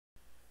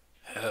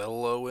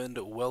Hello and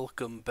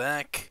welcome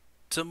back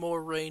to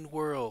more Rain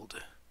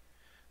World.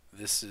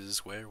 This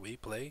is where we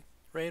play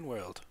Rain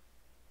World.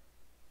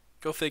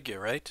 Go figure,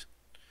 right?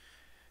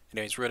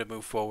 Anyways, we're gonna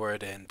move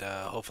forward and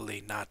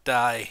hopefully not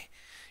die,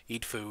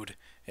 eat food,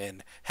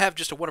 and have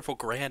just a wonderful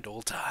grand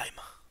old time.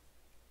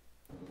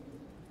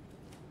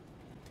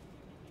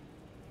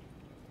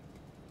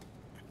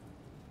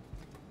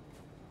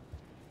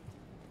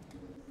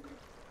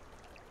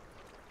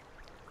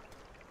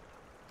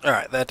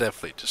 Alright, that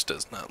definitely just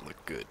does not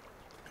look good.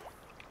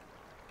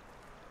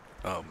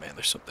 Oh man,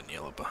 there's something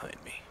yellow behind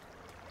me.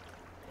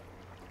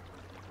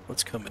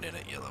 What's coming in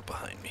at yellow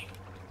behind me?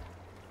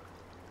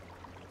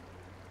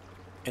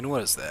 And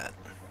what is that?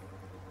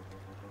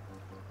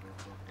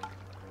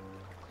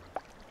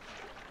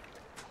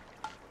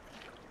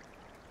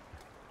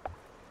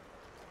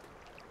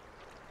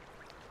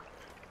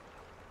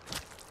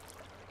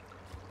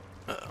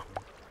 Uh-oh.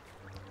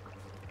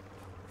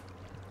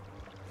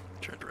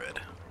 Turned red.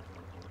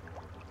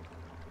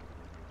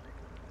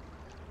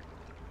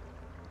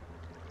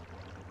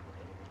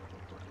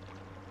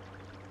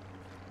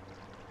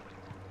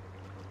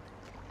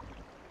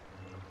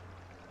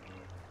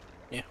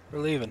 Yeah, we're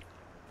leaving.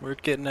 We're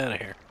getting out of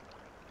here.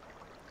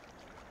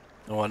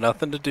 I want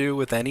nothing to do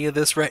with any of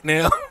this right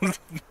now.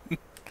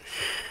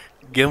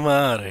 Get 'em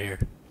out of here.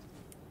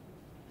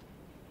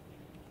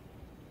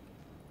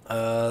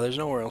 There's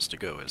nowhere else to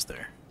go, is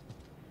there?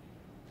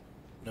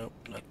 Nope,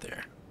 not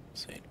there.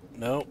 See?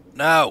 No,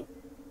 no!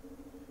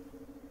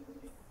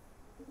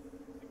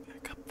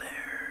 Back up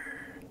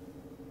there.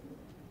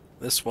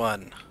 This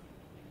one.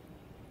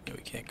 Yeah,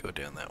 we can't go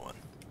down that one.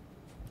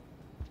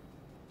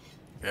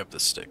 Grab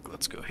the stick.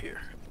 Let's go here.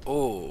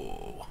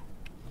 Oh.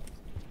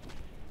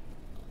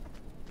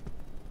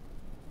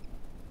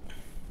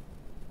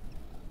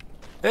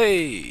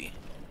 Hey!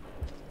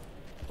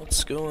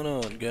 What's going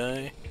on,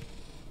 guy?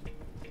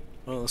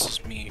 Well, this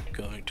is me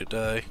going to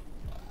die.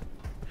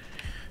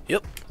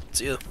 Yep,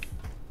 see ya.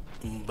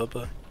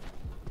 Bye-bye.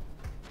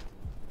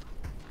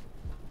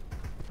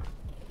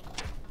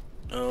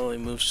 Oh, he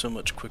moves so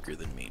much quicker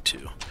than me,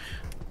 too.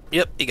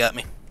 Yep, he got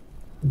me.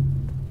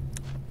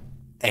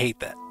 I hate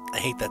that. I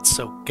hate that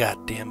so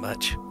goddamn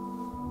much.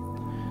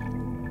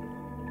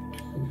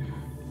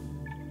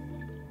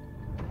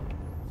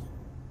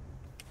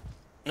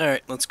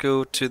 Alright, let's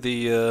go to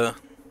the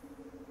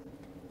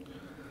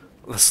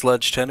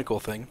sludge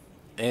tentacle thing,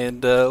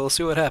 and we'll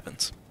see what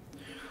happens.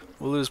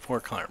 We'll lose more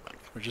karma.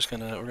 We're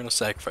gonna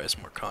sacrifice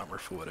more karma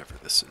for whatever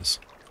this is.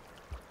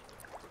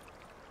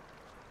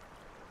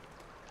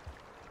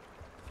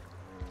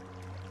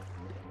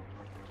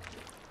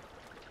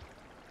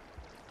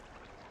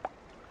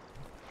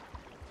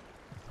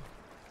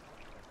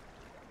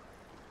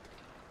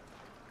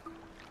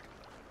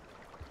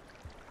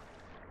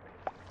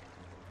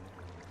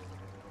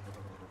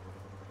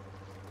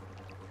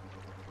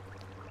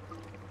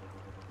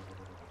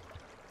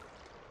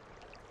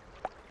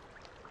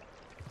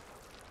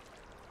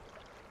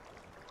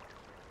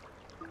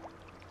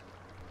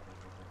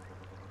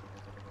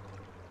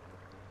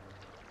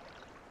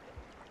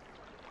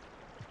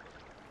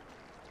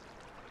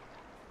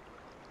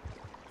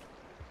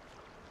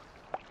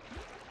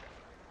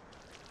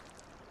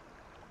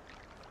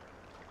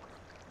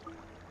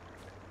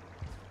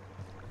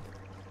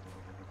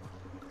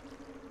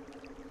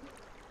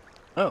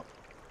 Oh,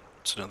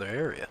 it's another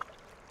area.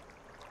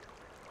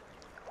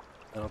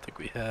 I don't think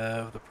we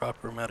have the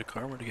proper amount of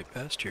karma to get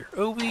past here.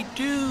 Oh, we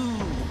do!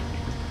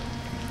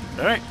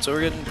 Alright, so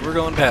we're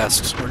going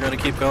past. We're gonna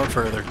keep going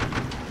further.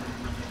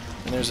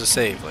 And there's a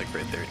save, like,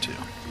 right there, too.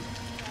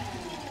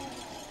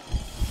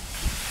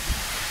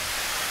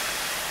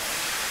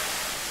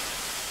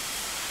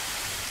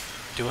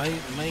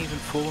 Am I even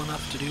full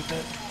enough to do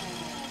that?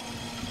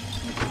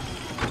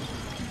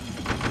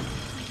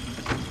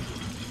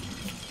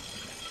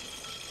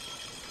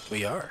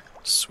 We are.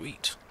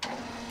 Sweet.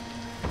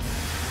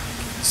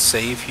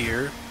 Save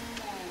here.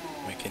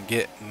 We can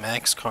get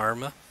max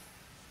karma.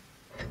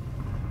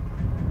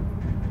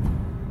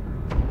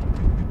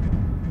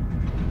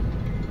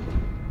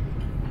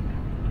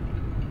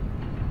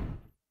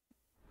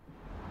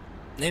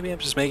 Maybe I'm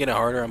just making it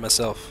harder on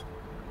myself.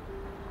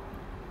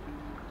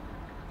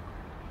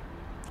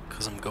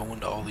 Because I'm going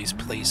to all these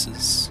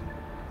places.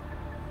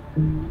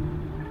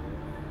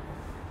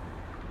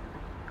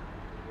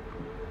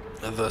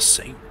 The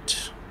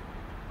Saint.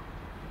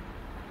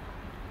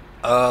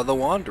 The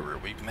Wanderer.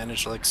 We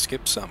managed to, like,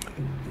 skip some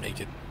and make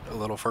it a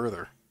little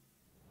further.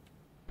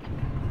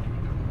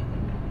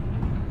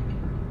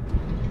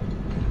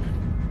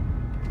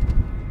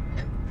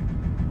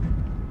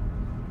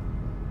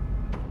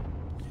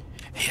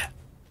 Yeah.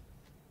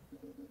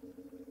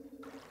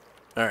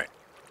 Alright.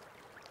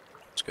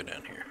 Let's go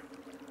down here.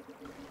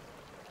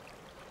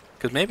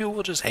 Because maybe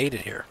we'll just hate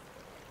it here.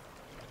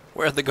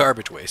 Where are the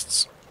garbage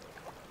wastes?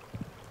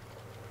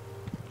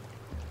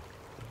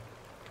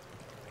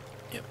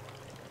 Yep.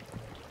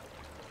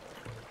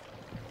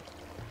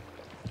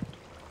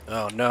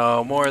 Oh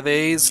no, more of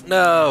these?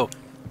 No!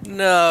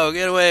 No,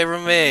 get away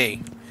from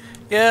me!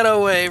 Get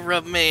away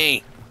from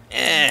me!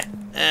 I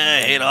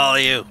hate all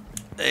of you.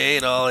 I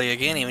hate all of you. I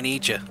can't even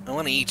eat you. I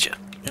want to eat you.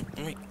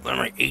 Let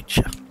me eat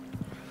you.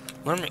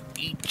 Let me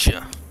eat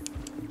you.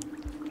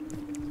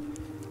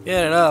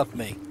 Get it off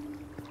me.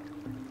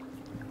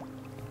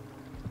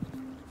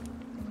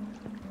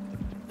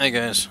 Hey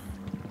guys.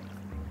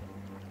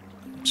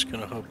 Just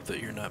gonna hope that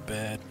you're not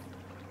bad.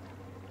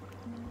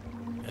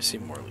 I see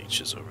more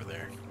leeches over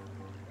there.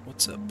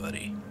 What's up,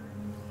 buddy?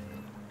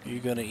 Are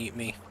you gonna eat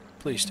me?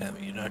 Please tell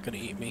me you're not gonna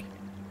eat me.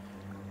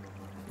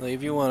 Like,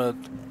 if you wanna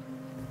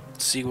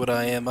see what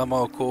I am, I'm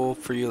all cool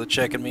for you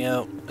checking me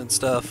out and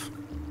stuff.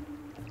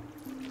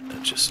 I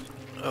just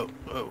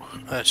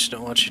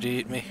don't want you to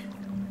eat me.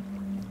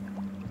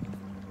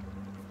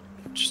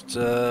 Just,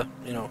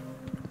 you know,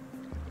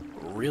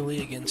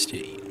 really against you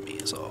eating me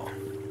is all.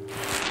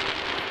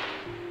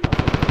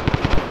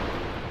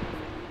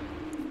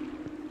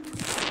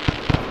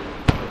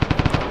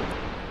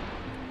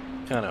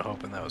 Kinda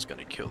hoping that was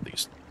gonna kill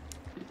these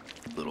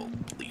little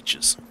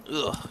leeches.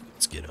 Ugh,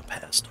 let's get up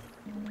past them.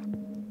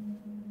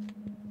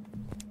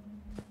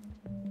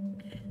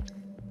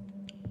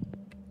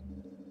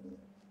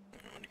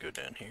 I'm gonna go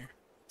down here.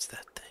 What's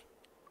that thing?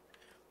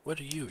 What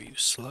are you? Are you a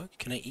slug?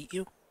 Can I eat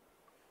you?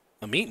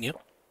 I'm eating you.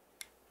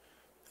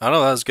 I don't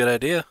know, that was a good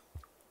idea.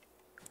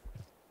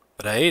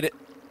 But I ate it.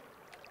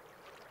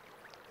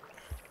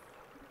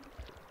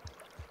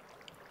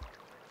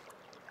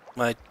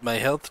 My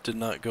health did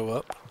not go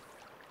up.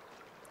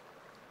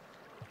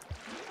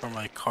 Or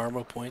my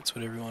karma points,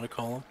 whatever you want to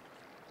call them.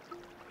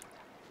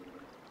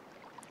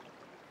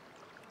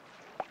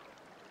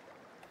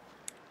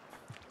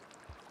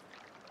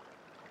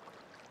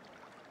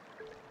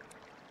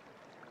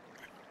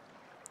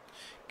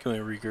 Can we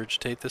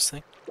regurgitate this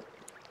thing?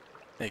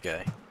 Hey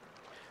guy.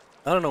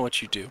 I don't know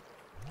what you do.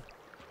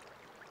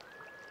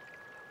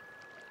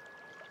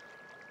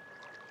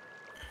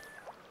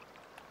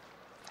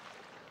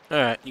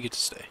 Alright, you get to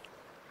stay.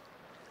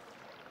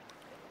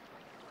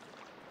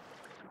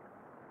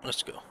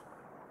 Let's go.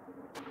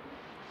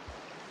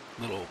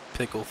 Little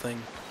pickle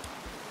thing.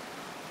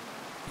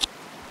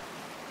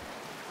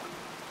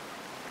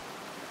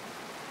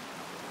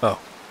 Oh.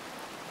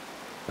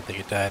 I think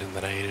it died and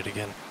then I ate it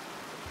again.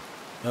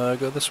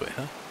 Go this way,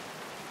 huh?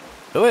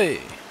 Away!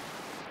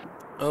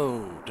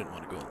 Oh, didn't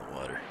want to go in the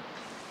water.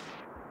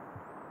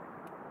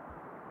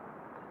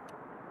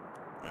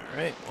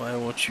 Alright, why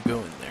won't you go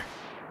in there?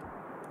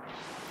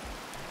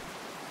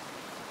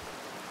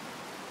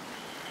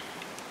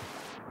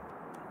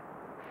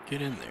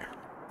 Get in there.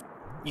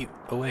 You,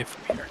 away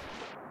from here.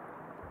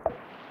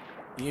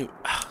 You.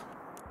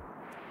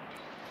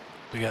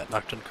 We got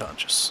knocked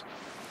unconscious.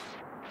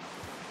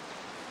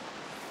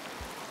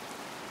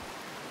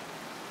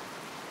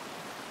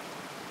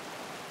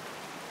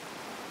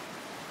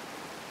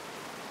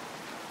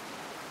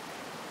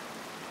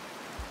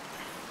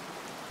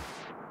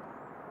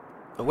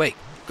 Away.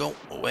 Go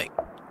away.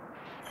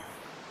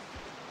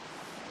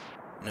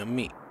 Now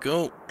me.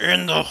 Go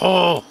in the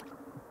hole.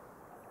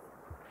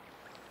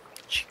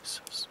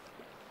 Jesus.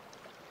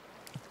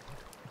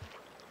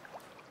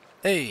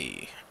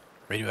 Hey.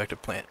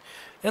 Radioactive plant.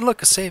 And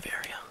look, a save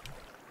area.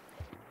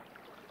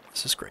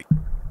 This is great.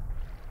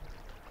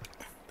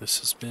 This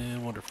has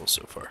been wonderful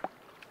so far.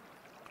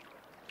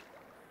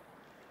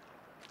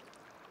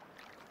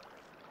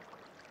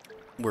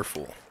 We're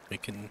full. We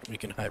can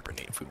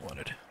hibernate if we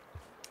wanted.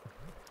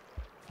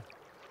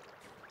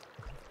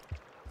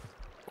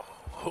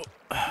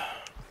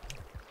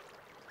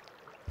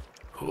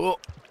 Oh.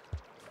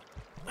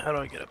 How do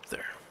I get up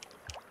there?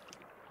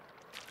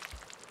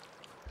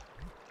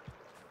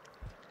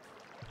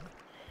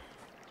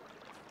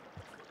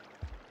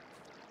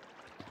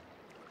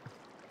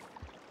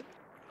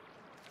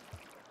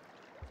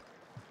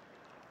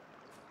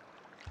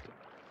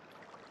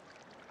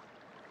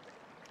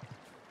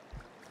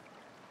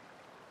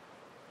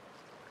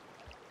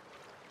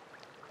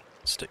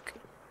 Stick.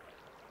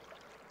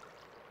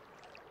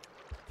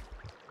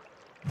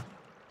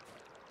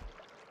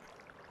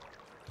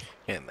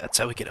 And that's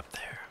how we get up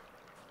there.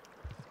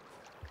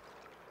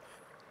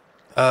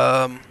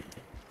 I'm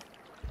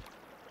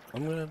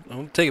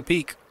gonna take a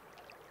peek.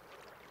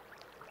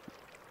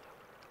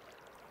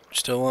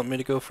 Still want me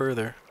to go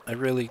further? I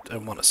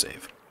want to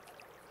save.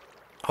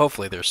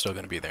 Hopefully they're still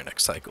gonna be there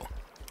next cycle.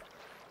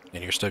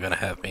 And you're still gonna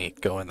have me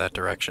go in that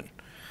direction.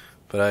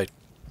 But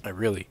I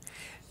really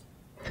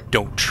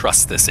don't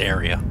trust this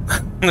area.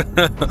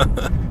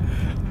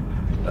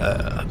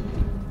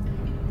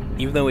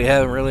 Even though we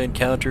haven't really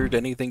encountered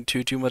anything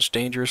too much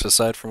dangerous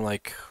aside from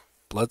like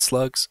blood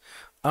slugs.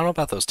 I don't know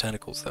about those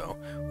tentacles though.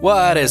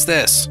 What is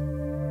this?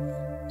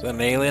 Is that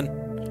an alien?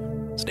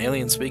 Is an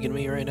alien speaking to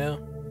me right now?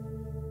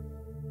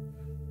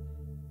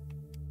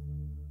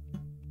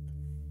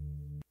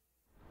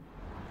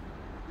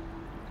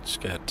 Just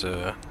got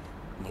the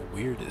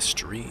weirdest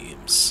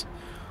dreams.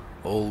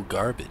 Old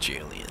garbage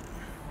alien.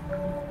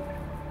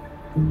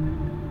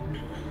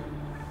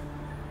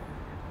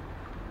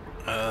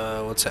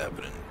 What's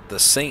happening? The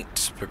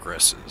Saint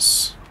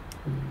progresses.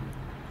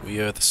 We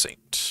are the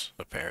saint,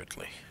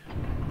 apparently.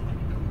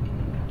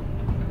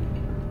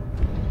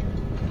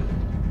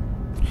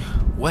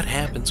 What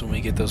happens when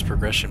we get those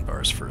progression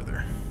bars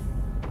further?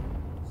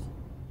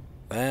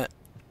 That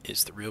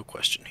is the real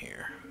question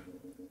here.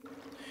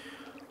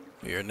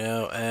 We are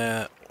now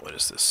at, what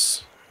is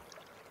this?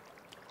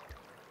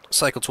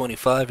 Cycle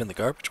 25 in the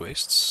garbage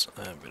wastes.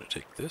 I'm going to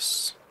take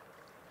this.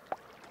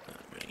 I'm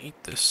going to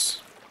eat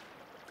this.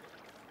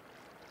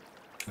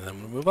 And then I'm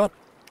going to move on.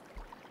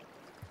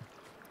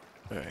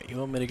 Alright, you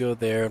want me to go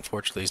there?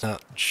 Unfortunately, he's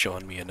not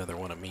showing me another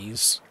one of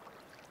me's.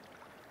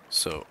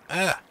 So,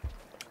 Ugh.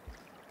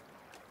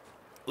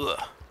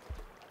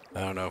 I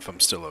don't know if I'm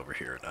still over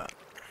here or not.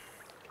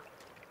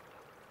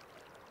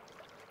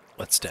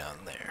 What's down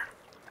there?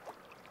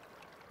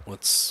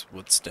 What's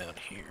down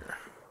here?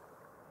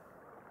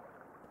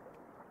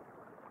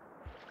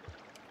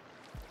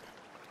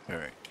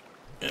 Alright,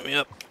 get me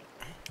up.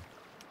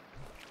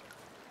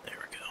 There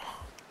we go.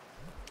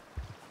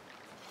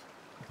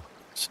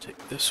 Let's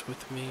take this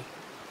with me.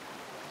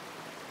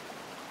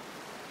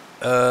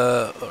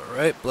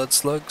 Alright, blood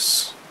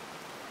slugs.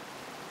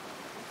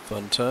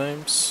 Fun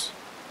times.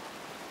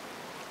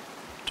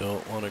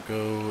 Don't want to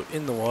go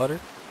in the water.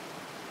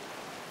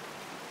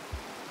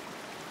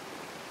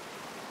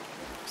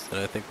 So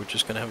then I think we're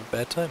just going to have a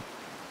bad time.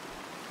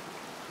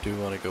 Do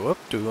we want to go up?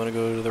 Do we want to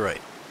go to the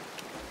right?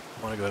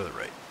 I want to go to the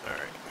right.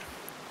 Alright.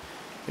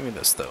 Give me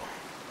this, though.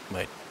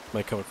 Might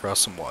come across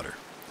some water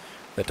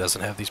that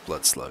doesn't have these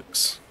blood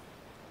slugs.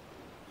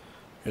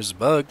 Here's a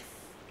bug.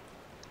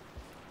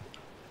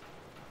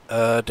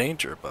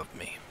 Danger above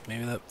me.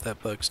 Maybe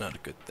that bug's not a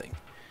good thing.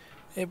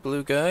 Hey,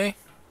 blue guy.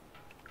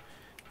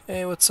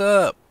 Hey, what's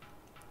up?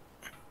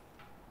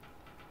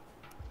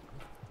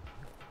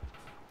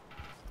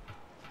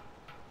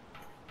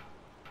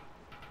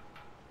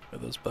 Are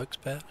those bugs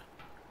bad?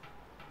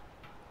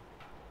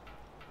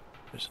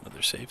 There's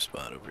another safe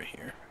spot over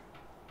here.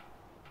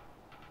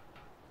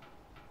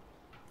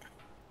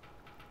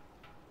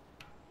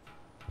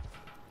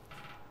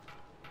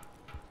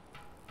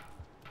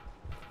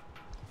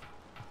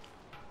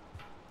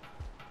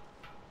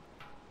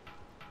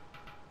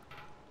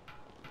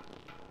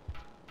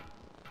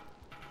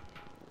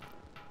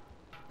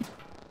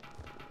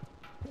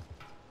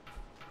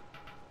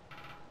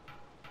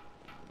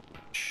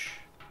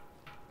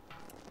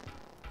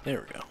 There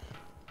we go.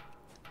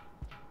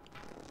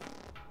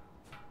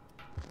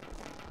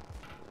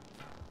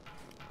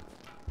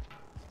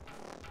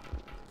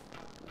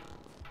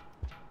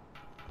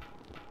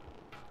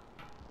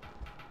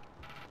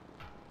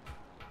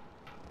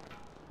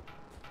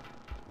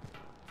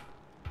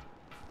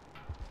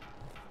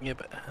 Yeah,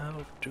 but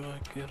how do I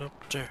get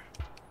up there?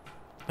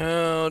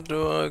 How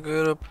do I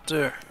get up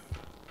there?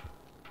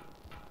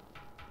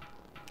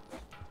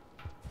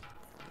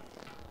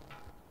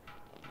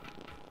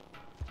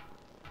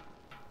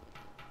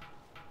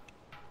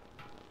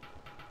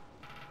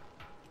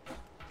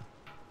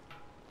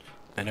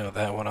 I know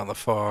that one on the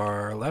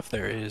far left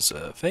there is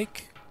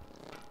fake.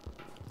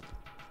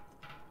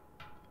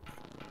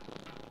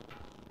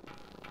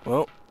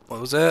 Well,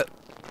 what was that?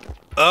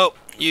 Oh,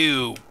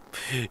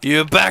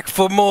 you're back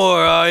for more,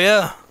 are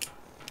ya?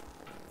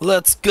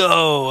 Let's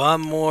go.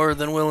 I'm more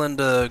than willing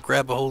to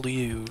grab a hold of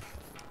you,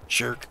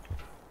 jerk.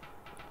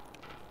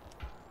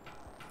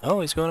 Oh,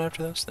 he's going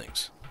after those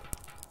things.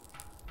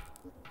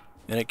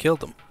 And it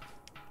killed him.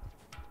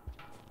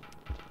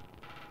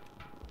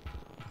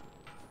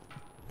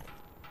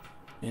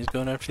 He's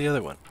going after the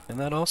other one, and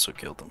that also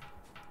killed him.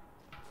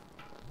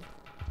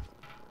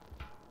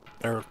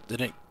 Or, it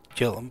didn't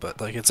kill him,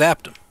 but, like, it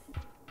zapped him.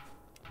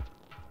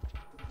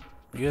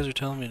 You guys are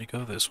telling me to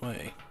go this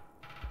way.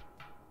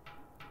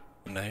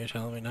 And now you're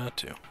telling me not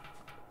to.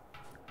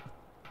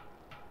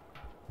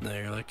 Now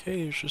you're like,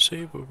 hey, you should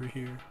save over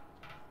here.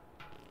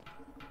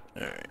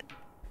 Alright.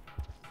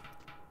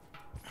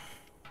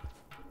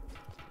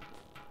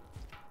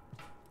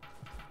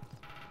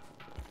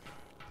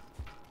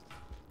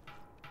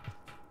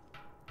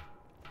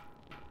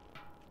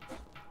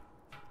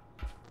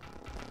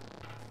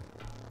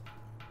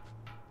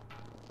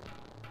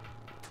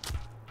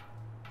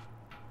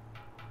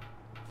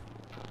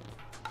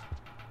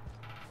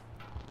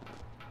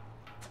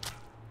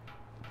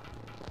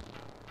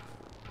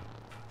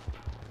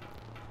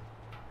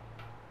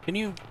 Can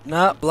you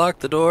not block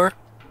the door?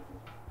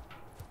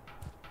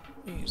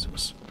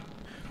 Jesus.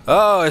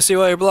 Oh, I see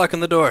why you're blocking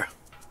the door.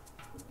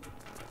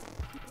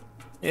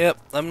 Yep,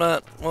 I'm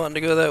not wanting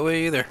to go that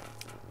way either.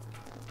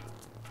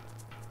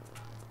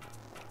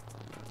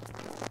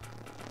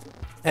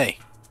 Hey.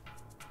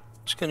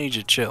 Just gonna need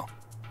you to chill.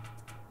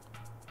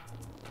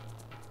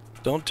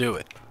 Don't do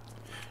it.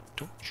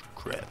 Don't you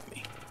grab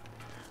me.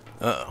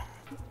 Uh-oh.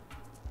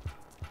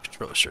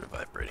 Controller started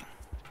vibrating.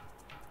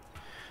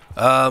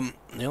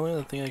 The only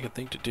other thing I could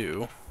think to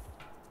do...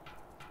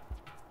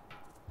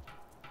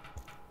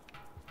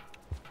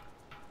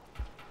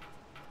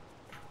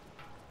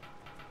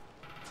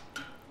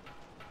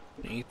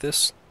 Eat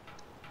this?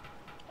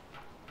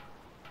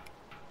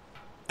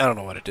 I don't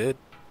know what it did.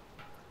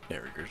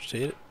 Can't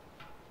regurgitate it.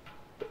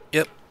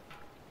 Yep.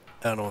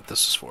 I don't know what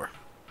this is for.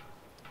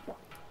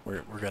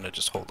 We're gonna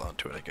just hold on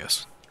to it, I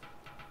guess.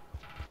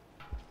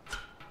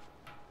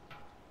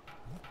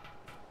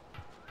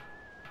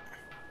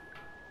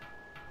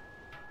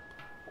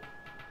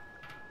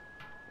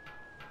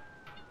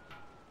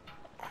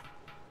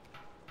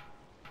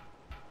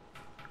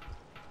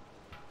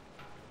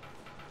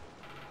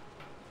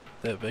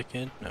 That back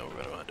in? No,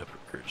 we're gonna wind up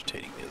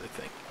regurgitating the other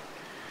thing.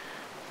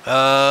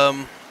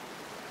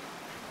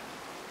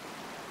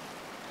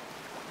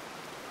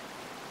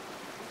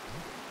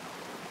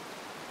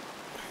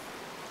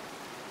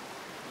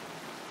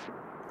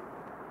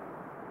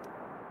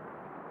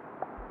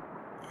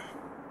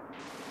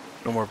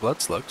 No more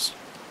blood slugs.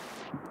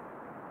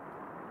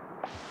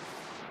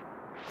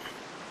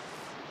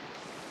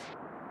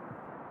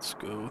 Let's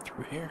go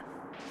through here.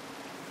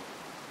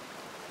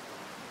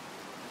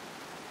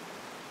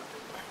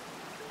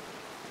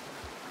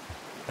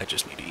 I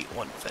just need to eat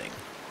one thing.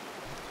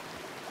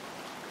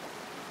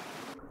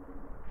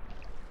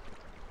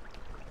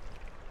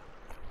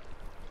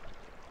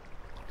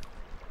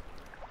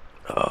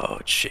 Oh,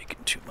 it's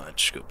shaking too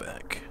much. Go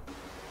back.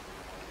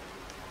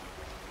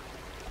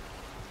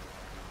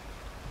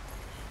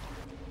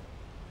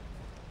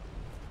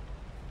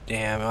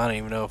 Damn, I don't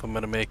even know if I'm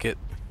gonna make it.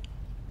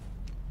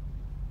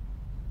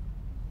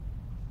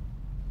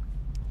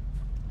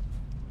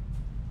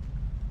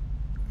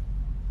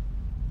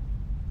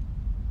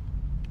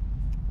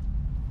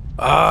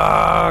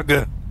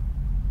 Ugh!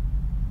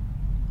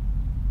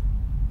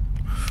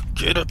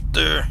 Get up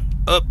there.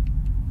 Up.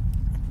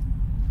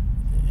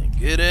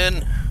 Get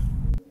in.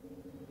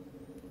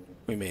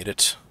 We made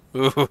it.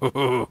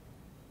 Ooh.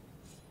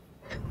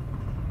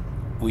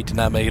 We did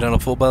not make it on a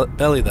full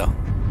belly, though.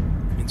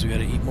 Means we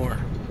gotta eat more.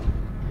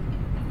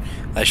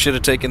 I should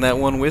have taken that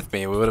one with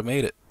me. We would have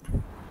made it.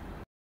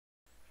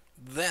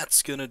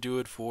 That's gonna do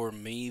it for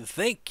me.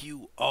 Thank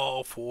you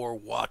all for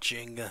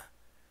watching.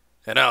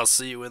 And I'll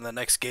see you in the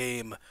next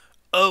game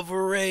of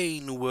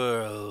Rain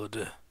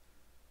World.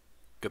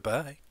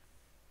 Goodbye.